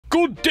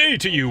Good day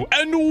to you,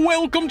 and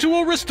welcome to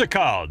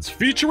Aristocards,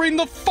 featuring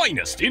the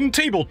finest in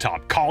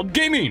tabletop card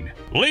gaming.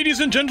 Ladies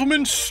and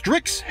gentlemen,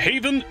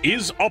 Strixhaven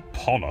is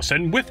upon us,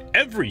 and with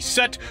every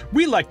set,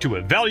 we like to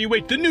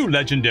evaluate the new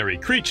legendary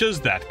creatures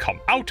that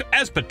come out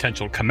as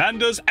potential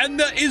commanders, and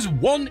there is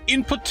one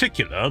in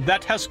particular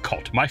that has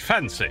caught my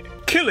fancy.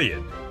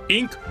 Killian,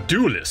 Ink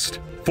Duelist.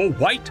 For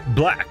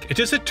white-black, it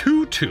is a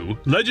 2/2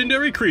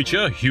 legendary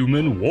creature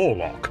human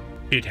warlock.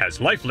 It has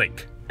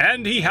lifelink.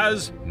 And he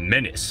has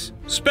Menace.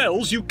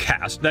 Spells you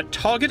cast that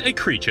target a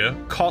creature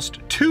cost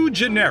 2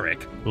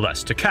 generic,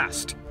 less to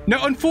cast.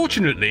 Now,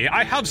 unfortunately,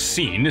 I have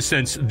seen,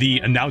 since the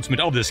announcement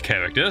of this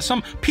character,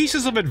 some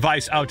pieces of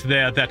advice out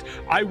there that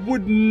I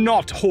would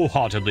not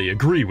wholeheartedly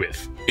agree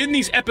with. In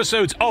these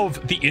episodes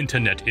of The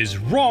Internet is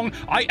Wrong,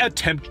 I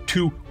attempt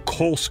to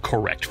course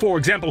correct. For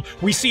example,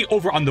 we see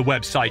over on the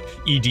website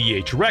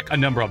EDH Rec a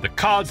number of the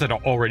cards that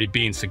are already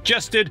being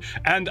suggested,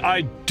 and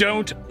I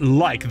don't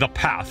like the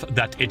path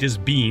that it is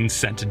being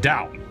sent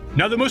down.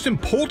 Now, the most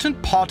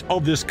important part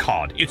of this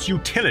card, its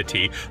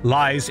utility,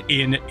 lies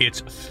in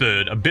its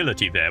third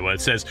ability there, where it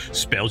says,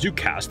 spells you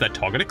cast that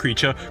target a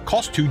creature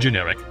cost 2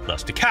 generic,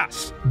 less to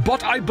cast.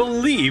 But I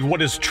believe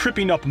what is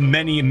tripping up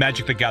many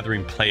Magic the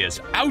Gathering players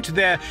out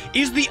there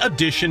is the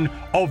addition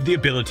of the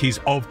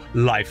abilities of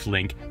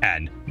Lifelink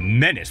and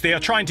Menace. They are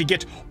trying to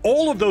get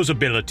all of those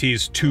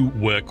abilities to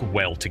work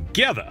well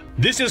together.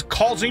 This is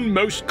causing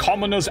most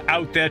commoners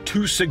out there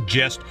to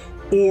suggest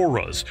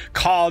auras,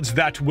 cards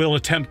that will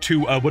attempt to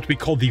what we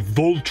call the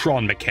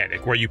Voltron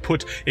mechanic, where you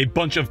put a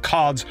bunch of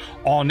cards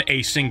on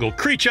a single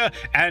creature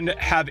and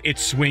have it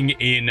swing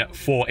in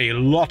for a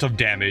lot of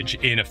damage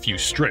in a few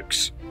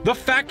strokes. The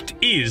fact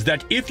is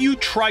that if you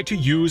try to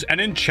use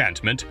an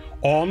enchantment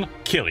on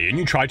Killian,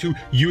 you try to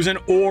use an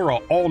aura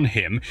on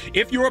him,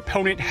 if your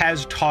opponent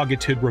has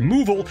targeted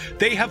removal,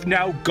 they have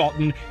now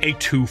gotten a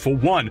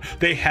 2-for-1.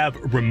 They have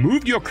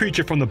removed your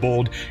creature from the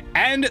board,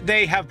 and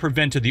they have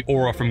prevented the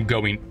aura from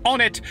going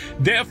on it.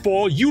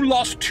 Therefore, you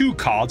lost 2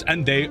 cards,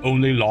 and they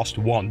only lost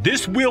 1.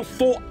 This will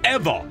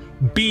forever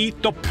be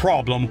the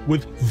problem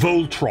with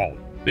Voltron.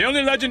 The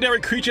only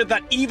legendary creature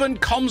that even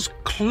comes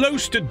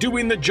close to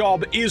doing the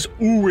job is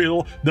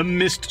Uriel, the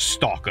Mist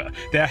Stalker.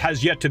 There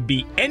has yet to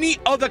be any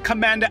other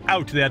commander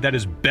out there that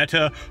is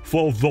better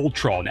for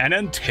Voltron, and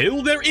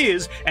until there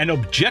is an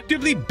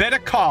objectively better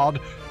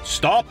card,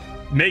 stop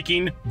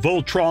making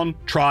Voltron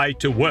try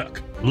to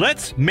work.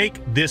 Let's make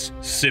this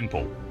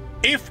simple.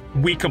 If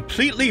we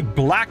completely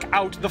black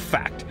out the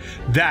fact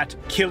that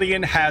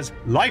Killian has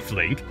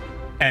lifelink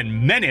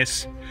and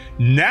Menace,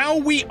 now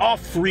we are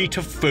free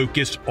to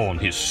focus on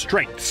his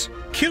strengths.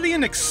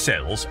 Killian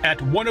excels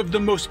at one of the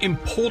most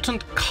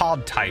important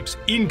card types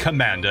in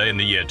Commander in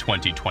the year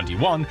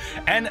 2021,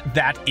 and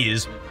that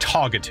is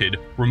targeted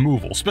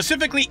removal,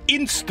 specifically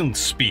instant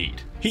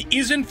speed. He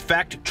is in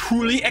fact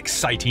truly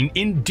exciting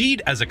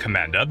indeed as a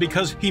commander,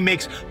 because he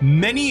makes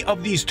many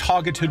of these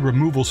targeted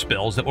removal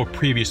spells that were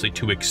previously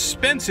too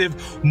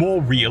expensive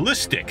more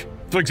realistic.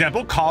 For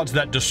example, cards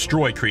that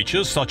destroy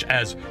creatures such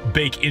as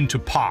Bake into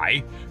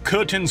Pie,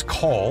 Curtain's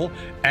Call,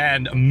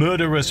 and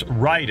Murderous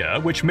Rider,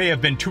 which may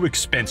have been too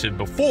expensive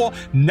before,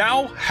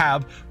 now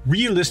have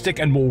realistic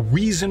and more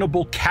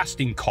reasonable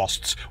casting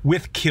costs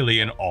with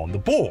Killian on the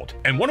board.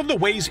 And one of the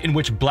ways in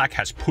which Black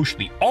has pushed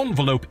the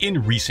envelope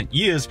in recent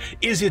years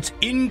is its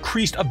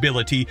increased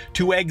ability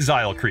to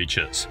exile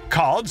creatures.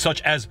 Cards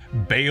such as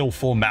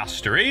Baleful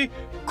Mastery,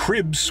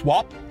 Crib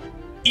Swap,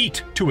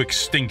 Eat to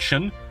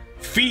Extinction,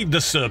 Feed the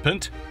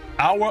Serpent,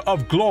 Hour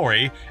of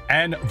Glory,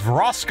 and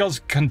Vraska's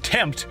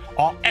Contempt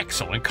are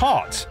excellent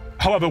cards.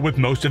 However, with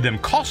most of them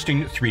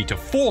costing 3 to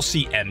 4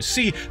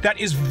 CMC, that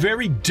is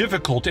very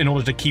difficult in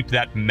order to keep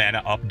that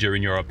mana up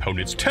during your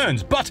opponent's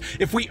turns. But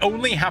if we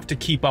only have to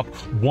keep up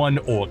 1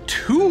 or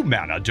 2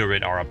 mana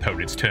during our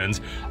opponent's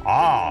turns,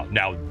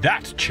 now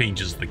that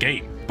changes the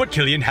game. But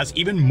Killian has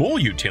even more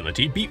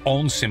utility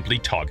beyond simply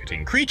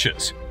targeting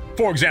creatures.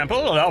 For example,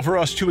 allow for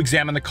us to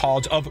examine the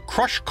cards of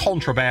Crush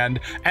Contraband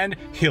and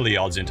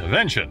Heliod's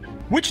Intervention,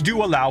 which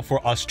do allow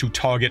for us to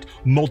target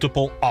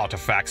multiple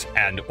artifacts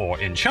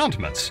and/or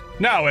enchantments.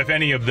 Now, if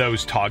any of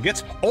those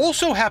targets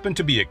also happen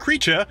to be a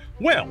creature,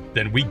 well,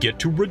 then we get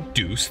to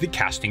reduce the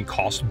casting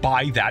cost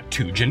by that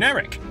 2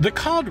 generic. The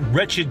card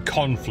Wretched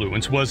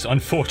Confluence was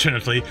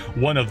unfortunately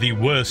one of the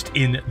worst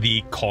in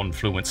the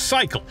Confluence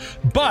cycle,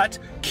 but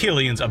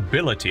Killian's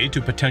ability to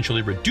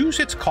potentially reduce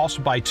its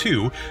cost by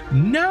 2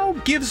 now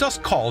gives us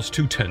cause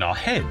to turn our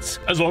heads.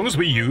 As long as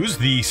we use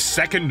the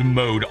second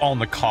mode on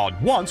the card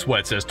once, where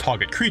it says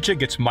target creature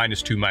gets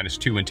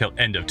 -2/-2 until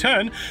end of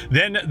turn,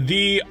 then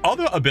the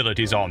other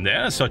abilities on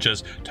there, such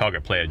as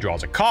target player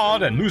draws a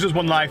card and loses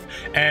 1 life,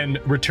 and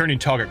returning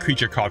target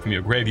creature card from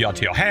your graveyard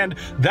to your hand,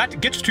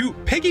 that gets to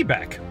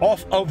piggyback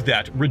off of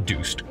that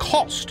reduced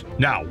cost.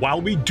 Now,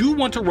 while we do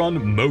want to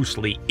run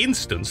mostly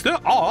instants, there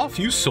are a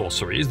few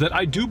sorceries that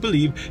I do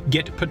believe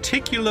get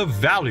particular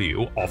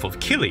value off of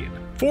Killian.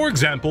 For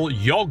example,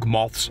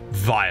 Yawgmoth's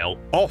Vile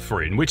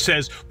Offering, which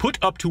says put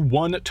up to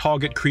one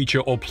target creature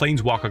or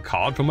planeswalker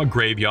card from a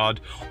graveyard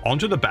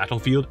onto the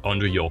battlefield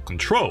under your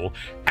control,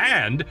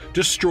 and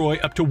destroy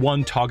up to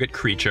one target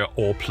creature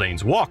or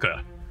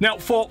planeswalker. Now,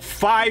 for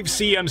 5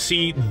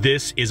 CMC,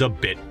 this is a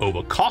bit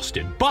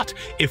overcosted, but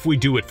if we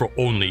do it for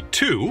only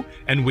 2,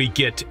 and we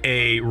get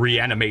a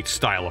reanimate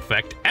style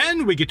effect,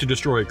 and we get to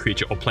destroy a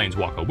creature or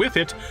planeswalker with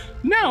it,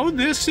 now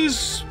this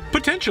is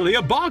potentially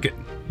a bargain.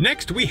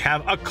 Next, we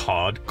have a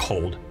card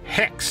called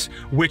Hex,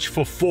 which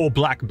for 4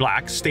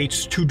 black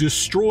states to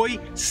destroy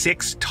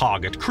 6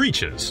 target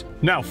creatures.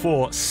 Now,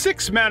 for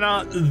 6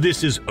 mana,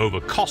 this is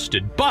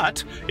overcosted,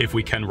 but if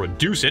we can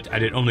reduce it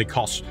and it only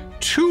costs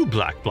 2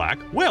 black,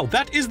 well,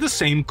 that is the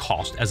same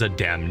cost as a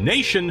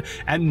Damnation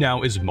and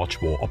now is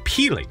much more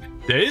appealing.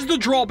 There is the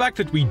drawback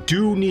that we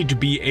do need to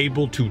be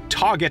able to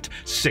target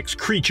 6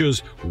 creatures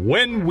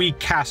when we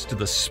cast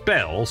the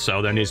spell,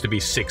 so there needs to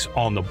be 6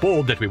 on the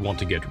board that we want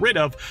to get rid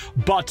of,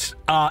 but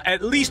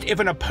at least if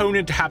an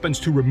opponent happens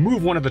to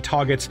remove one of the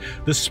targets,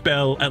 the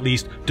spell at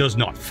least does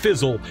not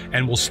fizzle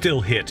and will still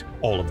hit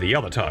all of the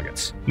other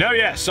targets. Now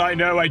yes, I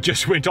know I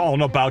just went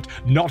on about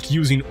not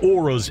using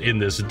auras in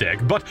this deck,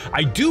 but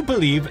I do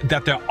believe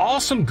that there are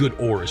some good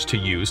auras to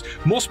use,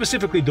 more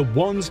specifically the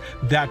ones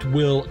that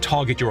will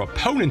target your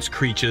opponent's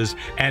creatures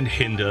and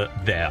hinder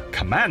their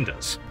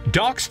commanders.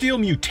 Darksteel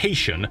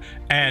Mutation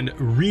and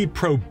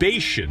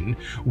Reprobation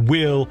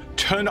will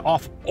turn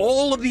off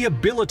all of the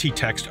ability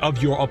text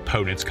of your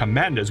opponent's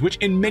commanders, which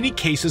in many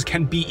cases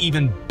can be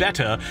even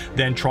better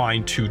than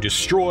trying to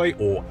destroy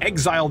or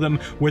exile them,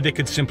 where they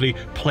could simply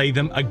play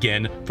them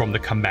again from the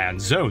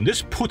command zone.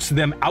 This puts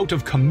them out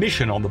of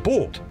commission on the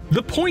board.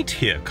 The point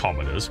here,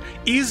 commoners,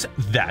 is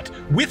that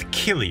with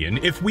Killian,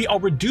 if we are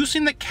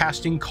reducing the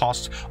casting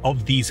costs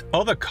of these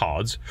other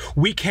cards,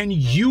 we can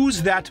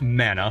use that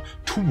mana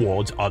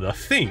towards other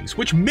things,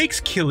 which makes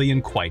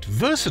Killian quite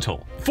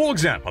versatile. For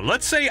example,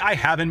 let's say I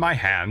have in my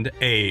hand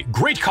a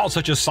great card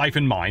such as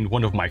Siphon Mind,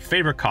 one of my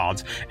favorite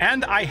cards,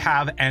 and I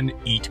have an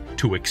Eat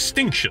to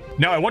Extinction.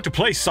 Now, I want to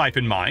play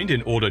Siphon Mind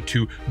in order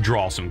to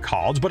draw some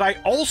cards, but I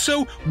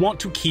also want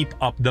to keep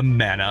up the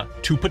mana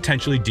to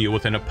potentially deal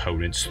with an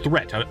opponent's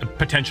threat,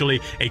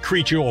 potentially a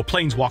creature or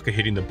planeswalker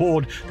hitting the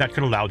board that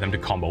could allow them to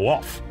combo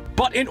off.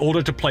 But in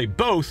order to play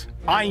both,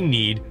 I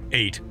need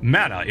 8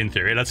 mana in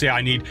theory. Let's say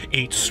I need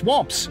 8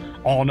 swamps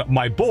on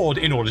my board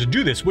in order to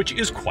do this, which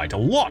is quite a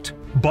lot.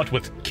 But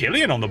with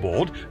Killian on the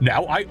board,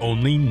 now I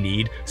only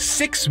need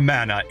 6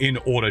 mana in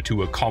order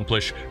to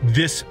accomplish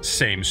this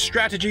same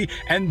strategy,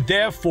 and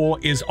therefore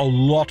is a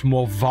lot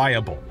more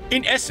viable.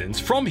 In essence,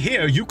 from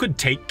here you could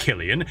take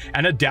Killian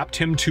and adapt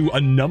him to a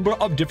number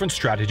of different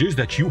strategies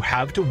that you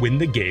have to win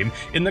the game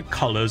in the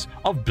colors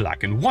of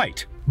black and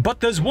white.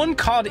 But there's one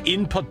card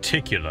in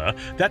particular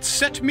that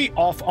set me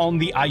off on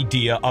the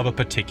idea of a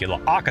particular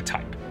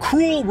archetype.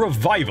 Cruel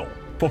Revival.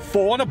 For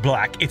 4 and a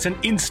black, it's an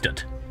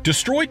instant.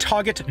 Destroy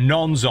target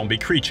non-zombie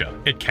creature.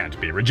 It can't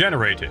be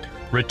regenerated.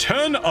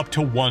 Return up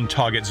to 1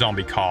 target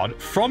zombie card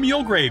from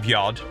your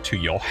graveyard to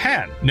your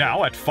hand.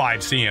 Now, at 5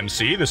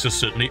 CMC, this is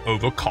certainly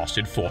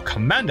overcosted for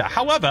Commander.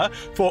 However,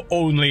 for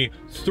only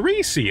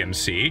 3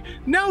 CMC,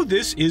 now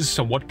this is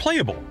somewhat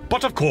playable.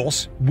 But of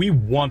course, we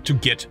want to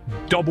get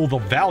double the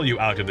value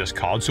out of this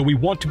card, so we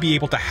want to be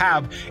able to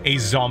have a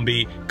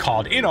zombie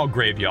card in our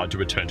graveyard to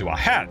return to our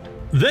hand.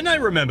 Then I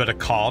remembered a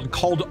card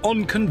called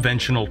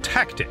Unconventional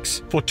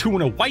Tactics. For 2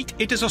 and a white,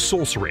 it is a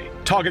sorcery.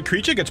 Target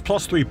creature gets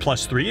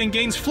 +3/+3 and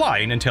gains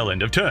flying until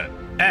end of turn.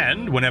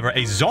 And whenever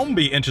a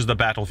zombie enters the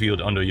battlefield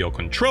under your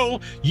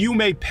control, you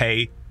may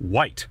pay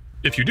white.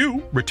 If you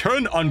do,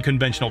 return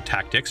Unconventional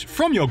Tactics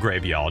from your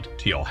graveyard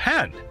to your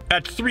hand.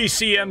 At 3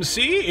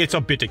 CMC, it's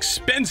a bit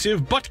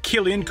expensive, but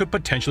Killian could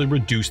potentially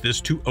reduce this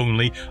to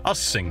only a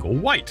single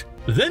white.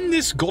 Then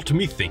this got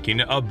me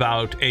thinking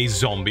about a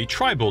zombie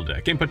tribal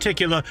deck, in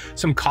particular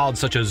some cards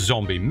such as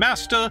Zombie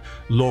Master,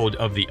 Lord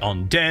of the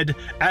Undead,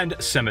 and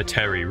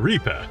Cemetery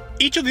Reaper.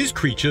 Each of these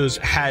creatures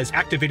has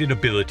activated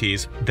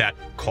abilities that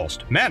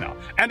cost mana,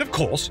 and of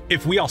course,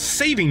 if we are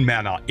saving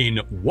mana in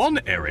one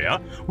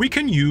area, we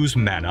can use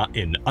mana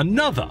in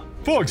another.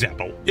 For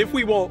example, if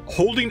we were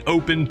holding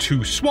open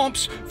 2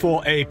 swamps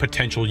for a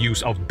potential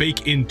use of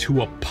Bake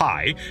Into a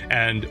Pie,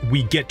 and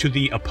we get to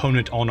the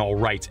opponent on our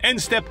right's end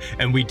step,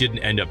 and we didn't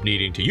end up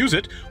needing to use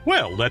it,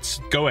 well,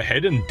 let's go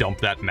ahead and dump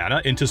that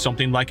mana into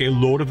something like a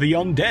Lord of the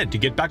Undead to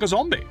get back a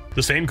zombie.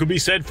 The same could be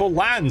said for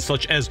lands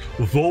such as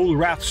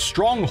Volrath's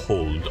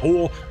Stronghold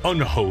or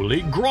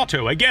Unholy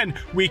Grotto. Again,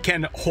 we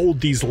can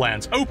hold these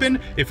lands open.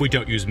 If we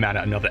don't use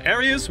mana in other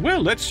areas, well,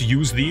 let's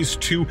use these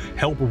to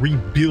help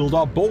rebuild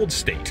our board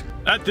state.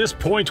 At this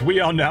point, we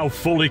are now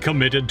fully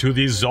committed to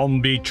the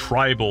zombie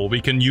tribal.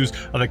 We can use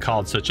other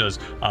cards such as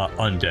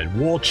Undead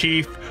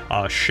Warchief,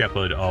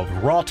 Shepherd of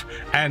Rot,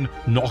 and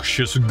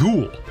Noxious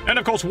Ghoul. And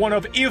of course, one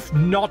of, if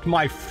not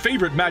my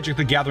favorite Magic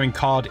the Gathering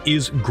card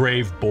is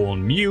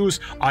Graveborn Muse.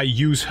 I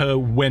use her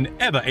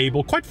whenever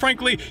able, quite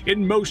frankly,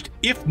 in most,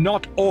 if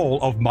not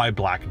all, of my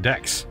black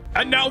decks.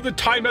 And now the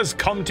time has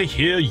come to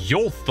hear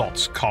your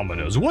thoughts,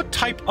 commoners. What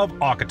type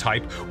of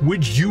archetype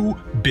would you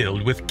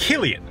build with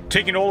Killian?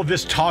 Taking all of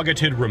this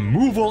targeted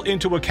removal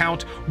into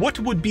account, what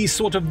would be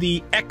sort of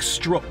the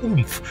extra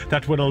oomph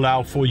that would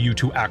allow for you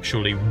to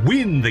actually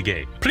win the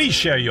game? Please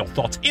share your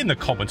thoughts in the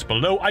comments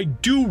below. I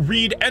do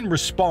read and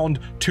respond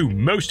to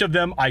most of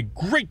them. I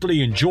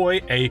greatly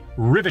enjoy a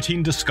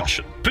riveting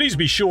discussion. Please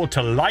be sure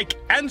to like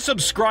and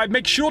subscribe.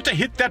 Make sure to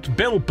hit that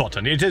bell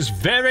button. It is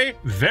very,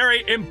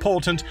 very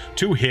important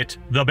to hit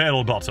the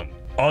bell button.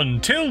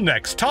 Until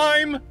next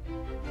time,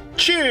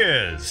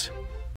 cheers!